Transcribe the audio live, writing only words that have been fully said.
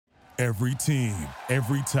Every team,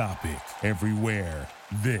 every topic, everywhere.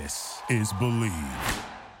 This is Believe.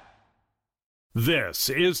 This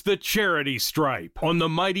is the Charity Stripe on the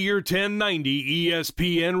Mightier 1090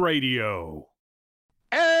 ESPN Radio.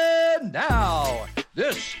 And now,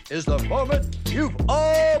 this is the moment you've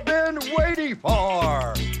all been waiting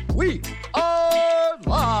for. We are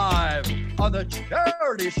live on the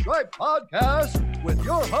Charity Stripe podcast with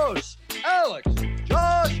your hosts, Alex,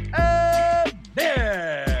 Josh, and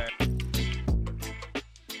Nick.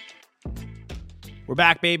 We're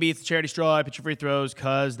back, baby. It's the Charity Stripe. Pitch your free throws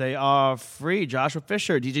because they are free. Joshua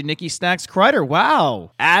Fisher, DJ Nicky Snacks Kreider.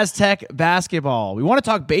 Wow. Aztec basketball. We want to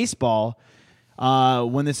talk baseball.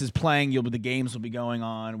 When this is playing, the games will be going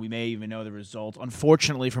on. We may even know the results.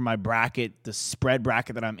 Unfortunately, for my bracket, the spread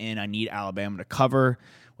bracket that I'm in, I need Alabama to cover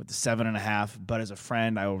with the 7.5. But as a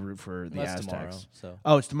friend, I will root for the Aztecs. Tomorrow, so.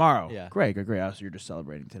 Oh, it's tomorrow. Yeah. Great. Oh, so you're just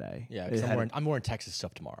celebrating today. Yeah, I'm wearing Texas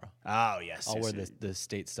stuff tomorrow. Oh, yes. I'll wear the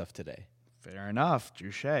state stuff today. Fair enough.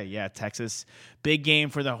 Touche. Yeah, Texas. Big game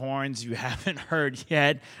for the Horns. You haven't heard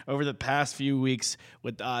yet over the past few weeks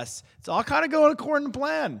with us. It's all kind of going according to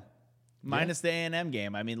plan. Minus the A&M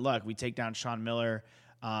game. I mean, look, we take down Sean Miller,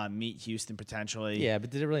 meet Houston potentially. Yeah, but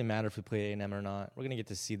did it really matter if we play A&M or not? We're going to get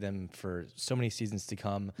to see them for so many seasons to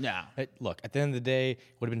come. Yeah. Look, at the end of the day, it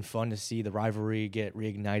would have been fun to see the rivalry get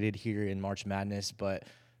reignited here in March Madness, but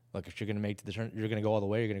look, if you're going to make the turn, you're going to go all the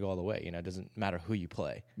way, you're going to go all the way. You know, it doesn't matter who you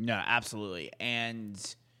play. No, absolutely. And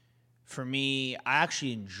for me, I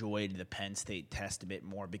actually enjoyed the Penn State test a bit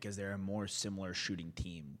more because they're a more similar shooting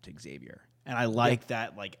team to Xavier. And I like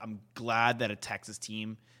that. Like, I'm glad that a Texas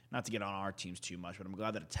team, not to get on our teams too much, but I'm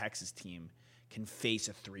glad that a Texas team can face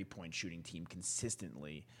a three-point shooting team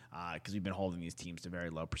consistently because we've been holding these teams to very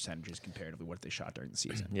low percentages comparatively what they shot during the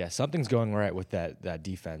season. Yeah, something's going right with that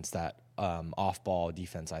defense, that off-ball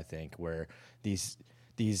defense, I think, where these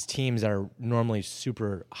teams that are normally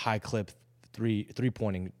super high-clip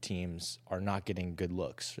three-pointing teams are not getting good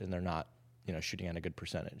looks, and they're not shooting at a good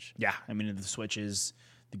percentage. Yeah, I mean, the switches,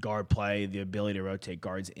 the guard play, the ability to rotate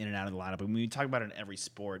guards in and out of the lineup. And when we talk about it in every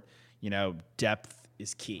sport, depth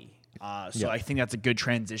is key. So I think that's a good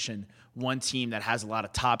transition. One team that has a lot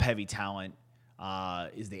of top-heavy talent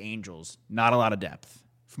is the Angels. Not a lot of depth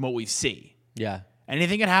from what we see. Yeah.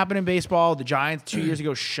 Anything can happen in baseball. The Giants 2 years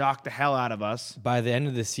ago shocked the hell out of us. By the end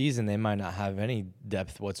of the season, they might not have any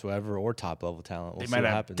depth whatsoever or top-level talent. We'll see what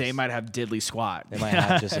happens. They might have diddly squat. They might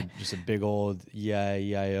have just a big old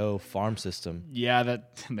EIO farm system. Yeah,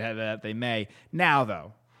 that they may. Now,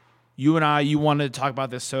 though, you and I, you wanted to talk about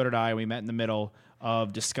this, so did I. We met in the middle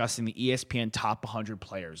of discussing the ESPN Top 100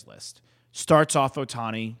 players list. Starts off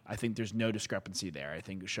Ohtani. I think there's no discrepancy there. I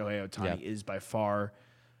think Shohei Ohtani is by far,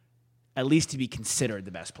 at least to be considered,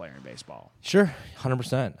 the best player in baseball. Sure,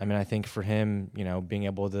 100%. I mean, I think for him, being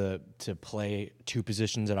able to play two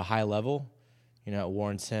positions at a high level, it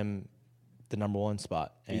warrants him the number one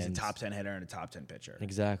spot. He's a top 10 hitter and a top 10 pitcher.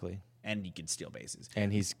 Exactly. And he can steal bases.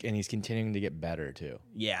 And he's continuing to get better too.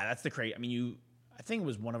 Yeah, that's the crazy. I mean, I think it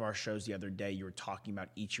was one of our shows the other day. You were talking about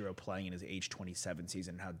Ichiro playing in his age 27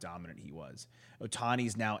 season and how dominant he was.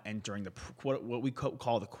 Ohtani's now entering what we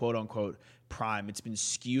call the quote unquote prime. It's been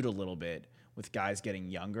skewed a little bit with guys getting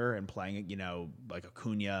younger and playing, like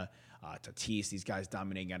Acuna, Tatis, these guys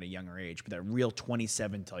dominating at a younger age. But that real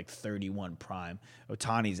 27 to 31 prime,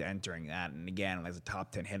 Ohtani's entering that. And again, as a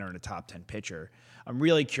top 10 hitter and a top 10 pitcher, I'm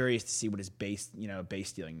really curious to see what his base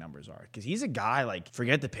stealing numbers are. Because he's a guy,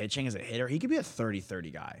 forget the pitching as a hitter. He could be a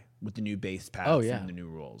 30-30 guy with the new base paths and the new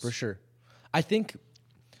rules. For sure. I think,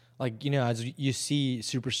 as you see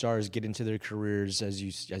superstars get into their careers, as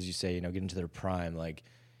you say, get into their prime,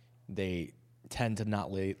 they tend to not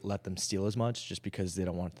let them steal as much just because they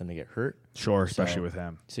don't want them to get hurt. Sure, especially with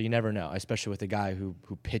him. So you never know, especially with a guy who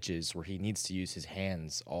pitches where he needs to use his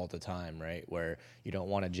hands all the time, right? Where you don't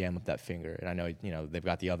want to jam up that finger. And I know, they've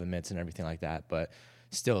got the oven mitts and everything like that, but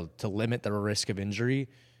still, to limit the risk of injury,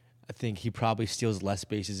 I think he probably steals less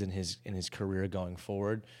bases in his career going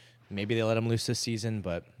forward. Maybe they let him loose this season,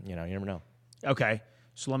 but you never know. Okay,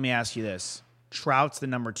 so let me ask you this: Trout's the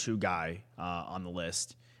number 2 guy on the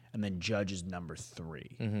list, and then Judge is number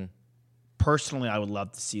 3. Mm-hmm. Personally, I would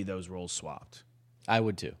love to see those roles swapped. I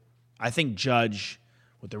would too. I think Judge,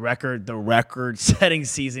 with the record-setting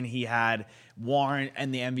season he had,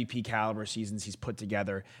 and the MVP caliber seasons he's put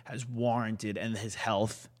together, has warranted, and his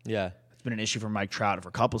health. Yeah. It's been an issue for Mike Trout for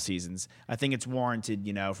a couple seasons. I think it's warranted,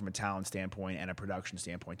 from a talent standpoint and a production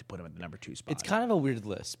standpoint, to put him at the number 2 spot. It's kind of a weird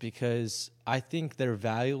list because I think they're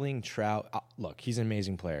valuing Trout. Look, he's an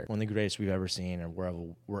amazing player, one of the greatest we've ever seen,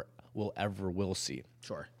 or we'll ever see.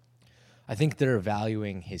 Sure. I think they're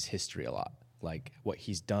valuing his history a lot. like what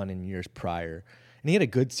he's done in years prior. And he had a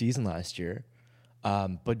good season last year,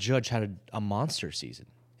 but Judge had a monster season,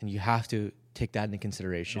 and you have to take that into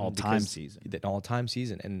consideration. An all-time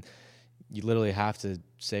season. And you literally have to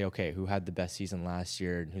say, okay, who had the best season last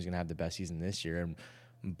year and who's going to have the best season this year?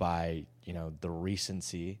 And by, the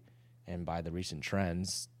recency and by the recent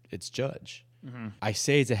trends, it's Judge. Mm-hmm. I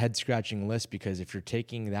say it's a head-scratching list because if you're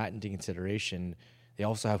taking that into consideration, they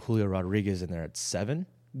also have Julio Rodriguez in there at 7.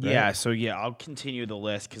 Right? Yeah, so I'll continue the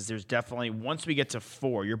list because there's definitely, once we get to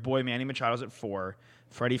 4, your boy Manny Machado's at 4,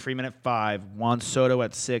 Freddie Freeman at 5, Juan Soto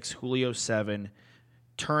at 6, Julio 7,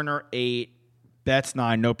 Turner 8, Betts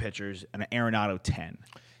 9, no pitchers, and Arenado 10.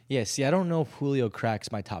 Yeah, see, I don't know if Julio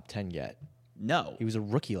cracks my top 10 yet. No. He was a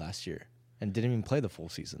rookie last year and didn't even play the full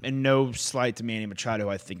season. And no slight to Manny Machado, who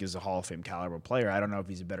I think is a Hall of Fame caliber player. I don't know if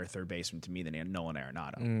he's a better third baseman to me than Nolan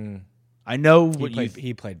Arenado. I know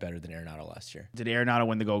he played better than Arenado last year. Did Arenado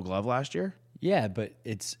win the Gold Glove last year? Yeah, but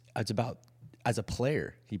it's about as a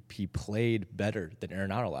player, he played better than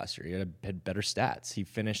Arenado last year. He had better stats. He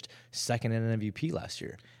finished second in an MVP last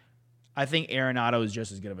year. I think Arenado is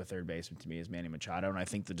just as good of a third baseman to me as Manny Machado, and I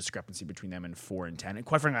think the discrepancy between them in 4 and 10. And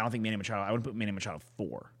quite frankly, I don't think I would put Manny Machado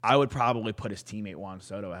 4. I would probably put his teammate Juan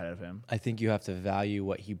Soto ahead of him. I think you have to value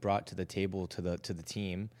what he brought to the table to the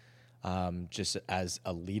team, just as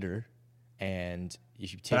a leader. And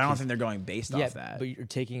if you take, but I don't think they're going based off that. But you're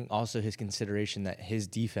taking also his consideration that his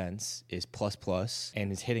defense is plus and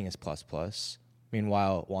his hitting is plus.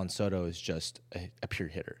 Meanwhile, Juan Soto is just a pure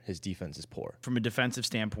hitter. His defense is poor. From a defensive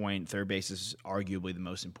standpoint, third base is arguably the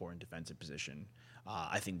most important defensive position.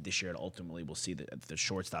 I think this year ultimately we'll see that the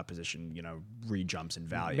shortstop position, re-jumps in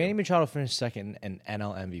value. Manny Machado finished second in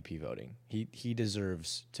NL MVP voting. He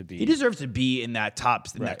deserves to be. He deserves to be in that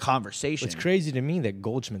that conversation. It's crazy to me that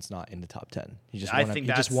Goldschmidt's not in the top 10. He just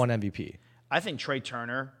won MVP. I think Trey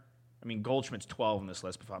Turner. Goldschmidt's 12 on this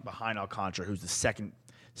list behind Alcantara, who's the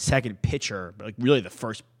second pitcher, but really the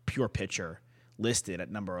first pure pitcher listed at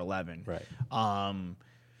number 11. Right.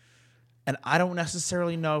 And I don't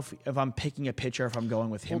necessarily know if I'm picking a pitcher, if I'm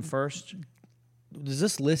going with him first. Does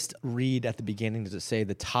this list read at the beginning, does it say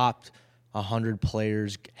the top 100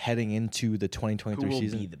 players heading into the 2023 season?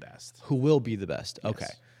 Who will be the best? Who will be the best? Yes.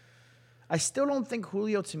 Okay. I still don't think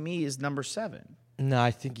Julio, to me, is number 7. No,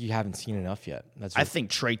 I think you haven't seen enough yet. I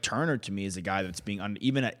think Trey Turner, to me, is a guy that's being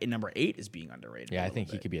even at number 8 is being underrated. Yeah, I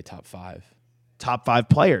think he could be a top 5. Top 5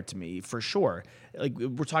 player to me, for sure. Like,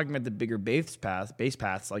 we're talking about the bigger base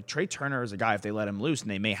paths. Like, Trey Turner is a guy, if they let him loose, and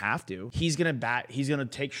they may have to, he's going to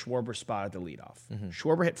take Schwarber's spot at the leadoff. Mm-hmm.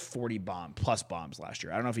 Schwarber hit 40 plus bombs last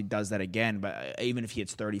year. I don't know if he does that again, but even if he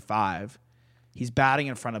hits 35, he's batting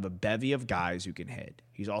in front of a bevy of guys who can hit.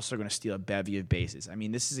 He's also going to steal a bevy of bases.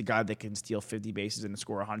 This is a guy that can steal 50 bases and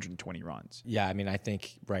score 120 runs. Yeah, I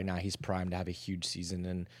think right now he's primed to have a huge season,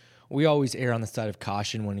 and we always err on the side of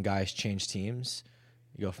caution when guys change teams.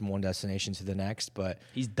 You go from one destination to the next, but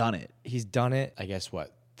he's done it. He's done it, I guess,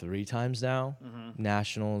 3 times now? Mm-hmm.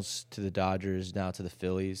 Nationals to the Dodgers, now to the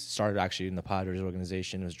Phillies. Started actually in the Padres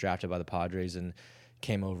organization, was drafted by the Padres, and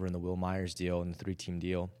came over in the Will Myers deal and the 3-team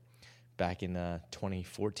deal back in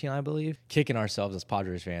 2014, I believe. Kicking ourselves as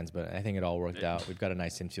Padres fans, but I think it all worked out. We've got a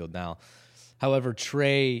nice infield now. However,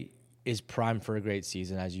 Trey is primed for a great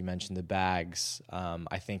season, as you mentioned, the bags.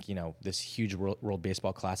 I think, this huge World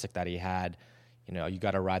Baseball Classic that he had, you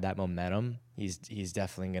got to ride that momentum. He's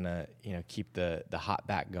definitely going to, keep the hot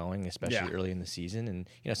bat going, especially early in the season.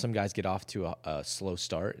 And, some guys get off to a slow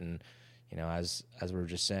start. And, as we were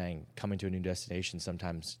just saying, coming to a new destination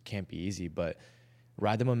sometimes can't be easy, but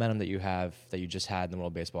ride the momentum that you just had in the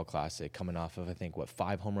World Baseball Classic, coming off of, I think,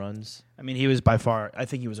 5 home runs? He was by far, I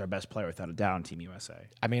think he was our best player without a doubt on Team USA.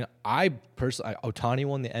 I personally, Ohtani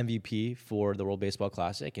won the MVP for the World Baseball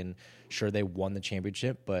Classic, and sure, they won the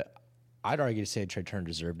championship, but I'd argue to say Trey Turner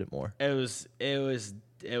deserved it more. It was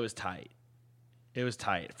tight. It was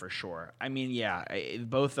tight for sure.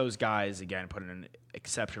 Both those guys, again, put in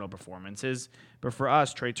exceptional performances. But for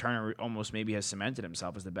us, Trey Turner almost maybe has cemented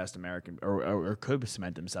himself as the best American, or could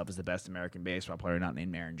cement himself as the best American baseball player, not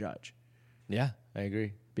named Aaron Judge. Yeah, I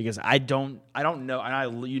agree. Because I don't know,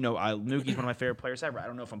 and Mookie's one of my favorite players ever. I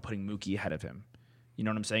don't know if I'm putting Mookie ahead of him. You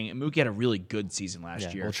know what I'm saying? And Mookie had a really good season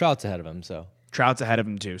last year. Well, Trout's ahead of him, so. Trout's ahead of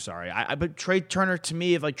him too. Sorry, but Trey Turner, to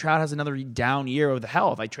me, if Trout has another down year with the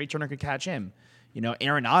health, Trey Turner could catch him.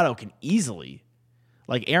 Arenado can easily.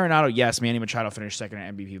 Arenado, yes, Manny Machado finished second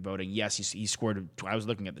in MVP voting. Yes, he scored. I was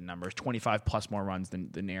looking at the numbers, 25 plus more runs than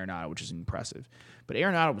Arenado, which is impressive. But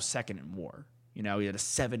Arenado was second in WAR. You know, he had a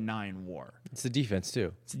 7-9 WAR. It's the defense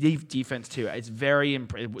too. It's the defense too. It's very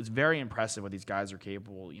it was very impressive what these guys are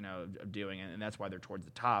capable, you know, of doing, and that's why they're towards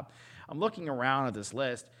the top. I'm looking around at this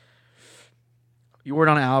list.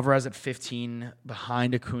 Yordan Alvarez at 15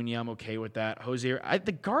 behind Acuna. I'm okay with that.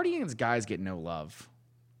 The Guardians guys get no love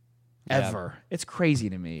ever. Yeah. It's crazy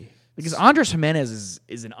to me. Because Andres Jimenez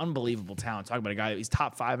is an unbelievable talent. Talking about a guy, he's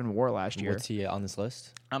top 5 in WAR last year. What's he on this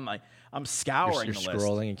list? I'm scouring you're the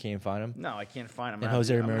scrolling list. and can't find him? No, I can't find him. And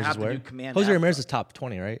Jose Ramirez is where? Jose Ramirez is top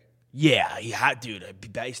 20, right? Yeah, dude.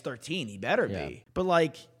 He's 13. He better be. But,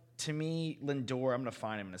 like, to me, Lindor, I'm going to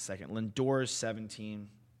find him in a second. Lindor is 17.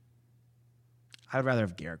 I'd rather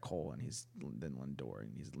have Garrett Cole than Lindor,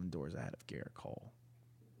 and Lindor's ahead of Garrett Cole.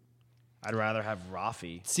 I'd rather have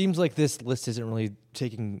Rafi. Seems like this list isn't really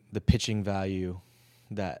taking the pitching value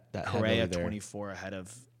that Correa 24 ahead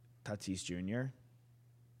of Tatis Jr.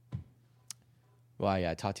 Well,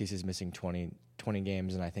 yeah, Tatis is missing 20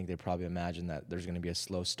 games, and I think they probably imagine that there's going to be a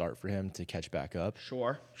slow start for him to catch back up.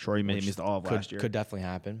 Sure, he missed all of last year. Could definitely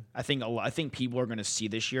happen. I think people are going to see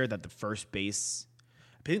this year that the first base.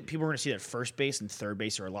 I think people are going to see that first base and third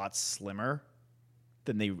base are a lot slimmer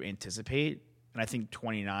than they anticipate. And I think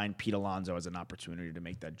 29, Pete Alonso has an opportunity to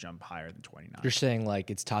make that jump higher than 29. You're saying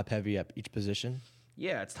like it's top heavy at each position?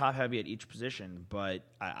 Yeah, it's top heavy at each position, but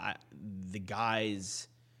the guys.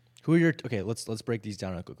 Who are your let's break these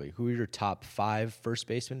down real quickly. Who are your top 5 first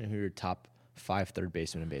basemen and who are your top 5 third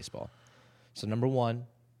basemen in baseball? So number 1,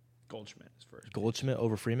 Goldschmidt is first. Goldschmidt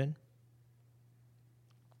over Freeman?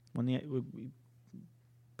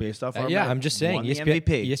 Based off I'm just saying.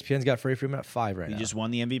 ESPN's got Freddie Freeman at 5 right now. He just won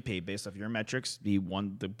the MVP based off your metrics. He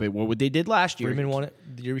won what they did last year. Freeman won it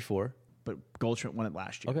the year before. But Goldschmidt won it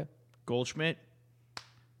last year. Okay. Goldschmidt,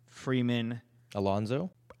 Freeman. Alonso?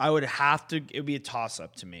 I would have to. It would be a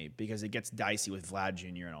toss-up to me because it gets dicey with Vlad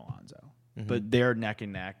Jr. and Alonso. Mm-hmm. But they're neck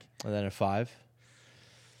and neck. And then at 5?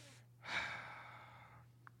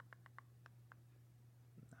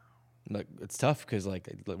 No. Look, it's tough because like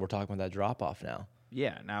we're talking about that drop-off now.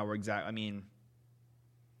 Yeah, now we're exactly. I mean,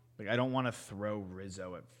 like I don't want to throw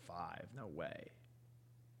Rizzo at 5. No way.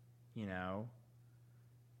 You know,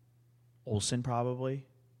 Olsen probably.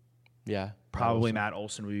 Yeah, probably Matt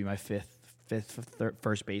Olsen would be my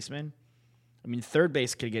first baseman. I mean, third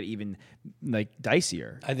base could get even like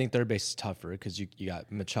dicier. I think third base is tougher because you got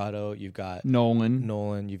Machado, you've got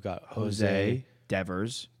Nolan, you've got Jose,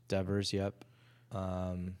 Devers. Yep.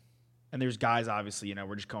 And there's guys, obviously, you know,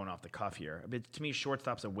 we're just going off the cuff here. But to me,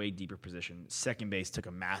 shortstop's a way deeper position. Second base took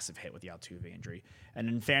a massive hit with the Altuve injury. And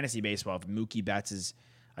in fantasy baseball, if Mookie Betts is,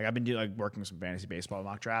 like I've been working some fantasy baseball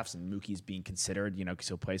mock drafts, and Mookie's being considered, you know, because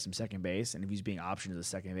he'll play some second base. And if he's being optioned as a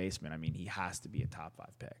second baseman, I mean, he has to be a top 5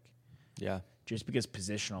 pick. Yeah. Just because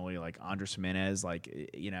positionally, like Andres Jimenez,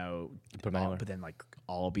 like, you know, but then like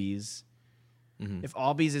Albies. Mm-hmm. If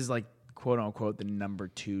Albies is like, quote unquote, the number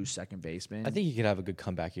 2 second baseman, I think he could have a good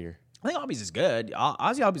comeback here. I think Albies is good.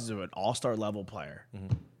 Ozzie Albies is an all-star level player.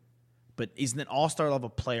 Mm-hmm. But he's an all-star level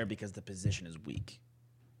player because the position is weak.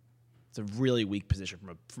 It's a really weak position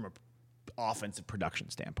from a offensive production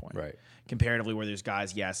standpoint. Right. Comparatively, where there's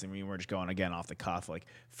guys, yes, I mean, we're just going, again, off the cuff, like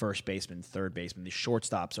first baseman, third baseman. The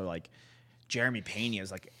shortstops are like, Jeremy Pena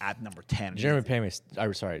is like at number 10.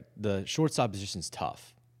 The shortstop position is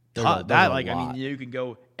tough. I mean, you can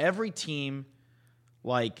go every team,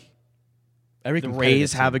 like, the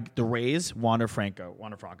Rays, Wander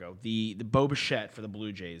Franco. The Bo Bichette for the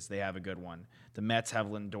Blue Jays, they have a good one. The Mets have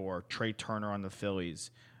Lindor, Trey Turner on the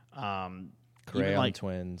Phillies, Correa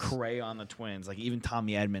on the Twins. Like even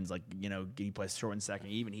Tommy Edmonds, like, you know, he plays short and second.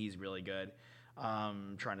 Even he's really good.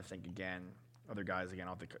 Trying to think again, other guys again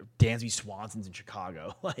off the Dansby Swanson's in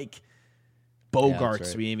Chicago, like Bogarts.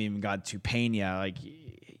 Right. We haven't even got to Pena. Like,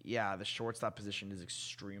 yeah, the shortstop position is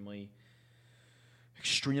extremely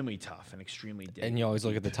tough and extremely deep. And you always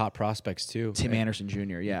look at the top prospects too. Tim Anderson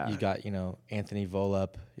Jr., yeah. You got, you know, Anthony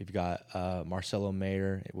Volpe. You've got Marcelo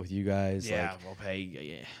Mayer with you guys. Yeah,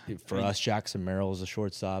 Volpe. Yeah. For us, Jackson Merrill is a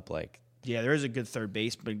shortstop. Like, yeah, there is a good third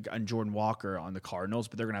baseman and Jordan Walker on the Cardinals,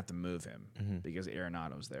 but they're gonna have to move him because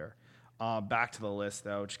Arenado's there. Back to the list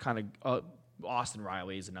though, just kind of Austin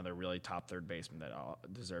Riley is another really top third baseman that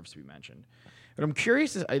deserves to be mentioned. But I'm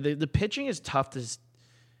curious, the pitching is tough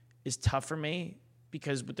for me.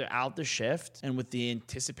 Because without the shift and with the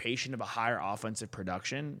anticipation of a higher offensive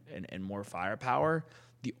production and more firepower,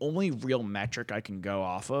 the only real metric I can go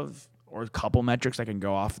off of, or a couple metrics I can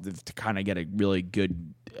go off of to kind of get a really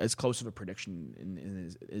good, as close of a prediction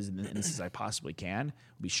in this as I possibly can,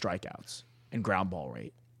 will be strikeouts and ground ball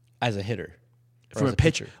rate. As a hitter? From a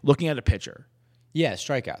pitcher. Looking at a pitcher. Yeah,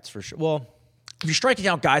 strikeouts for sure. Well, if you're striking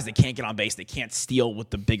out guys that can't get on base, they can't steal with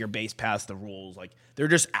the bigger base pass, the rules, like they're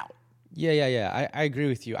just out. Yeah. I agree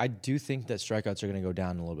with you. I do think that strikeouts are going to go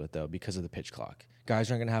down a little bit, though, because of the pitch clock.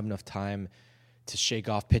 Guys aren't going to have enough time to shake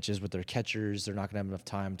off pitches with their catchers. They're not going to have enough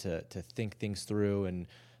time to think things through and,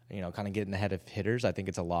 kind of get in the head of hitters. I think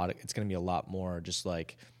it's going to be a lot more just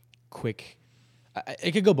like quick.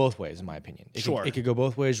 It could go both ways, in my opinion. It could go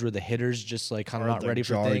both ways where the hitters just like kind of not ready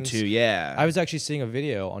for things. Too, yeah. I was actually seeing a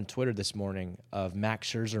video on Twitter this morning of Max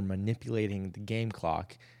Scherzer manipulating the game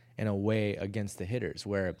clock in a way against the hitters,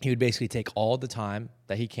 where he would basically take all the time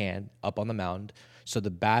that he can up on the mound, so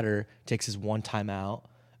the batter takes his one time out,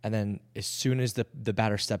 and then as soon as the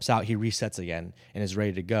batter steps out, he resets again and is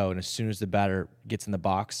ready to go. And as soon as the batter gets in the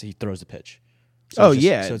box, he throws the pitch. So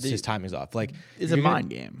his timing's off. Like, it's a mind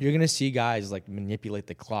game. You're gonna see guys like manipulate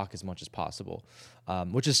the clock as much as possible,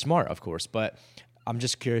 which is smart, of course. But I'm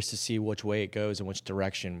just curious to see which way it goes and which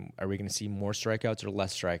direction. Are we gonna see more strikeouts or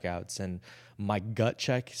less strikeouts? And my gut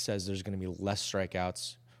check says there's gonna be less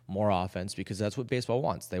strikeouts, more offense, because that's what baseball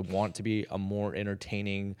wants. They want it to be a more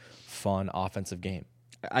entertaining, fun offensive game.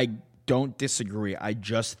 I don't disagree. I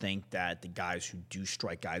just think that the guys who do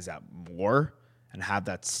strike guys out more and have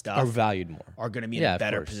that stuff Are valued more. are going to be in a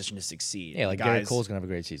better position to succeed. Yeah, like Garrett Cole's going to have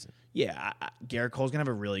a great season. Yeah, Garrett Cole's going to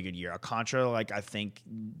have a really good year. Alcantara, like, I think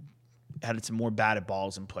had some more batted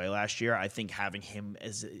balls in play last year. I think having him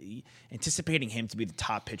anticipating him to be the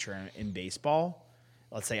top pitcher in baseball,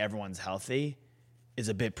 let's say everyone's healthy, is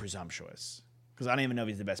a bit presumptuous. Because I don't even know if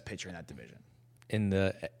he's the best pitcher in that division. In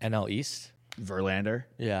the NL East? Verlander.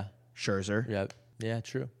 Yeah. Scherzer. Yep. Yeah,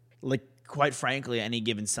 true. Like, quite frankly, any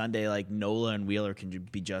given Sunday, like Nola and Wheeler can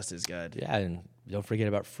be just as good. Yeah, and don't forget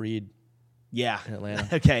about Fried. Yeah. In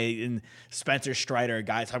Atlanta. Okay, and Spencer Strider,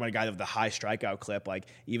 talking about a guy with the high strikeout clip, like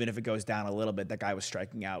even if it goes down a little bit, that guy was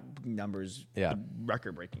striking out numbers,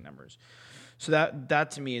 record-breaking numbers. So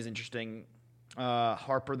that to me is interesting.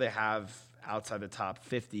 Harper they have outside the top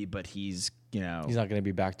 50, but he's not going to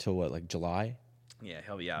be back till what, like July? Yeah,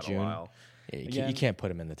 he'll be out June? a while. Yeah, you can't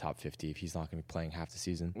put him in the top 50 if he's not going to be playing half the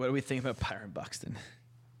season. What do we think about Byron Buxton?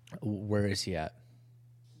 Where is he at?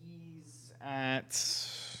 He's at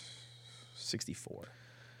 64.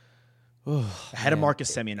 Ahead of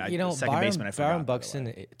Marcus Semien, second baseman. I forgot. Byron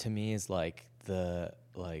Buxton to me is like the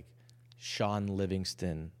Sean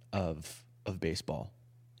Livingston of baseball.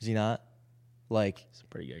 Is he not? Like, it's a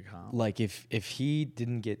pretty good comp. Like if he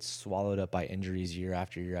didn't get swallowed up by injuries year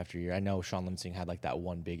after year after year, I know Sean Livingston had like that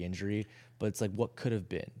one big injury, but it's like what could have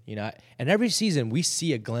been, And every season we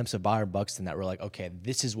see a glimpse of Byron Buxton that we're like, okay,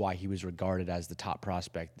 this is why he was regarded as the top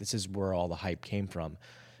prospect. This is where all the hype came from,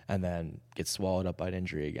 and then gets swallowed up by an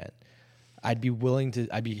injury again. I'd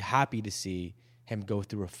be happy to see him go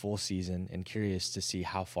through a full season, and curious to see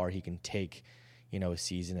how far he can take, a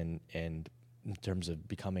season and in terms of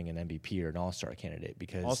becoming an MVP or an All-Star candidate,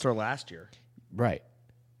 because All-Star last year. Right.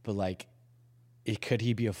 But could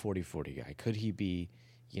he be a 40-40 guy? Could he be,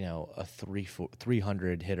 a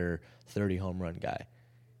 300 hitter, 30 home run guy?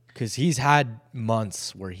 Because he's had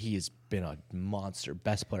months where he has been a monster,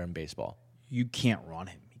 best player in baseball. You can't run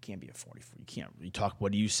him. He can't be a 44. You can't. You talk.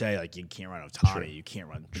 What do you say? Like, you can't run Ohtani. True. You can't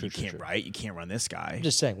run. True, you can't true. right. You can't run this guy. I'm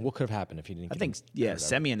just saying, what could have happened if he didn't? I think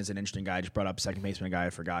Semien is an interesting guy. I just brought up second baseman, a guy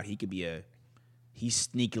I forgot. He could be he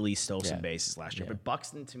sneakily stole some bases last year. Yeah. But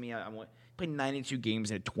Buxton, to me, he played 92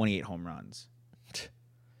 games and had 28 home runs.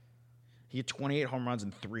 He had 28 home runs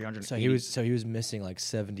and 300. So he was missing like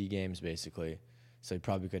 70 games basically. So he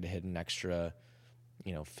probably could have hit an extra,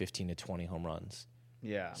 15 to 20 home runs.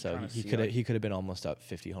 Yeah. So he could have been almost up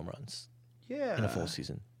 50 home runs. Yeah. In a full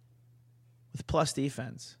season. With plus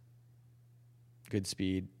defense. Good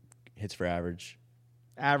speed, hits for average.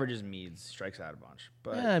 Averages Meads, strikes out a bunch.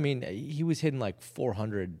 But yeah, I mean, he was hitting like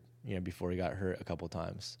 400, before he got hurt a couple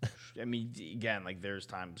times. I mean, again, like there's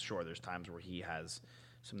times where he has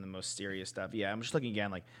some of the most serious stuff. Yeah, I'm just looking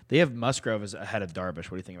again. Like they have Musgrove as ahead of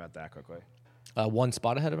Darvish. What do you think about that, quickly? One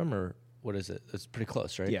spot ahead of him, or what is it? It's pretty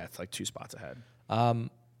close, right? Yeah, it's like 2 spots ahead. I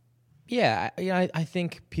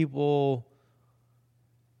think people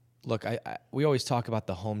look. We always talk about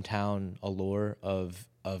the hometown allure of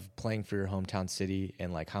playing for your hometown city,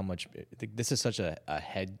 and like how much this is such a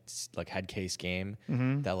head case game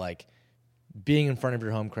that like being in front of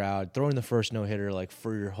your home crowd, throwing the first no hitter like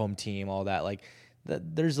for your home team, all that like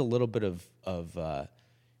there's a little bit of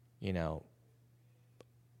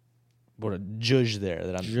what a judge there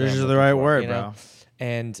that I'm. Judge is the right word, bro.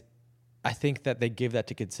 And I think that they give that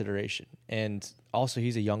to consideration. And also,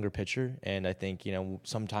 he's a younger pitcher, and I think,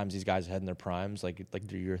 sometimes these guys are heading their primes, like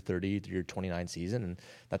through your 30, through your 29 season, and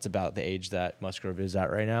that's about the age that Musgrove is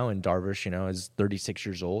at right now. And Darvish, is 36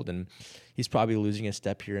 years old, and he's probably losing a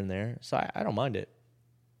step here and there. So I don't mind it.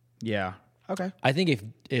 Yeah. Okay. I think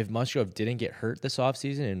if Musgrove didn't get hurt this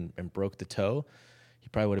offseason and broke the toe, he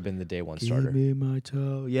probably would have been the day one starter. Give me my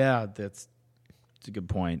toe. Yeah, that's a good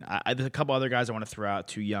point. There's a couple other guys I want to throw out.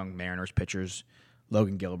 2 young Mariners pitchers,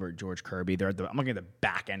 Logan Gilbert, George Kirby. I'm looking at the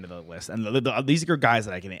back end of the list. And these are guys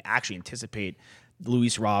that I can actually anticipate.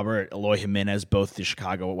 Luis Robert, Eloy Jimenez, both the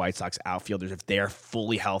Chicago White Sox outfielders, if they're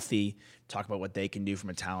fully healthy, talk about what they can do from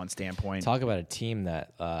a talent standpoint. Talk about a team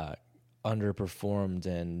that underperformed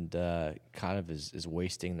and kind of is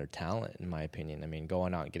wasting their talent, in my opinion. I mean,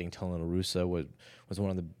 going out and getting Tony La Russa was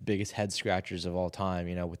one of the biggest head scratchers of all time,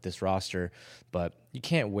 with this roster. But you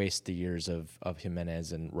can't waste the years of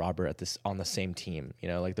Jimenez and Robert on the same team.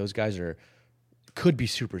 Those guys could be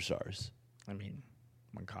superstars. I mean,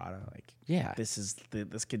 Moncada,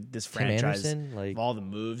 this franchise, Anderson, of all the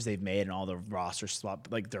moves they've made and all the roster swap,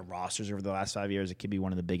 their rosters over the last 5 years, it could be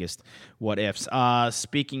one of the biggest what ifs.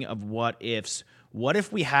 Speaking of what ifs, what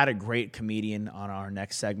if we had a great comedian on our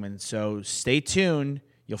next segment? So stay tuned.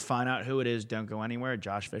 You'll find out who it is. Don't go anywhere.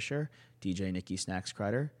 Josh Fisher, DJ Nicky Snacks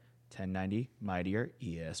Kreider, 1090 Mightier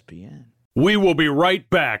ESPN. We will be right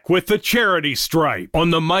back with the Charity Stripe on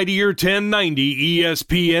the Mightier 1090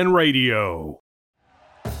 ESPN Radio.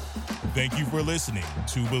 Thank you for listening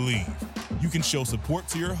to Believe. You can show support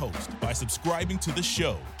to your host by subscribing to the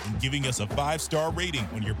show and giving us a 5-star rating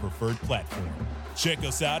on your preferred platform. Check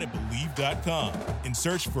us out at Believe.com and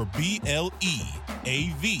search for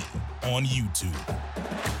BLEAV on YouTube.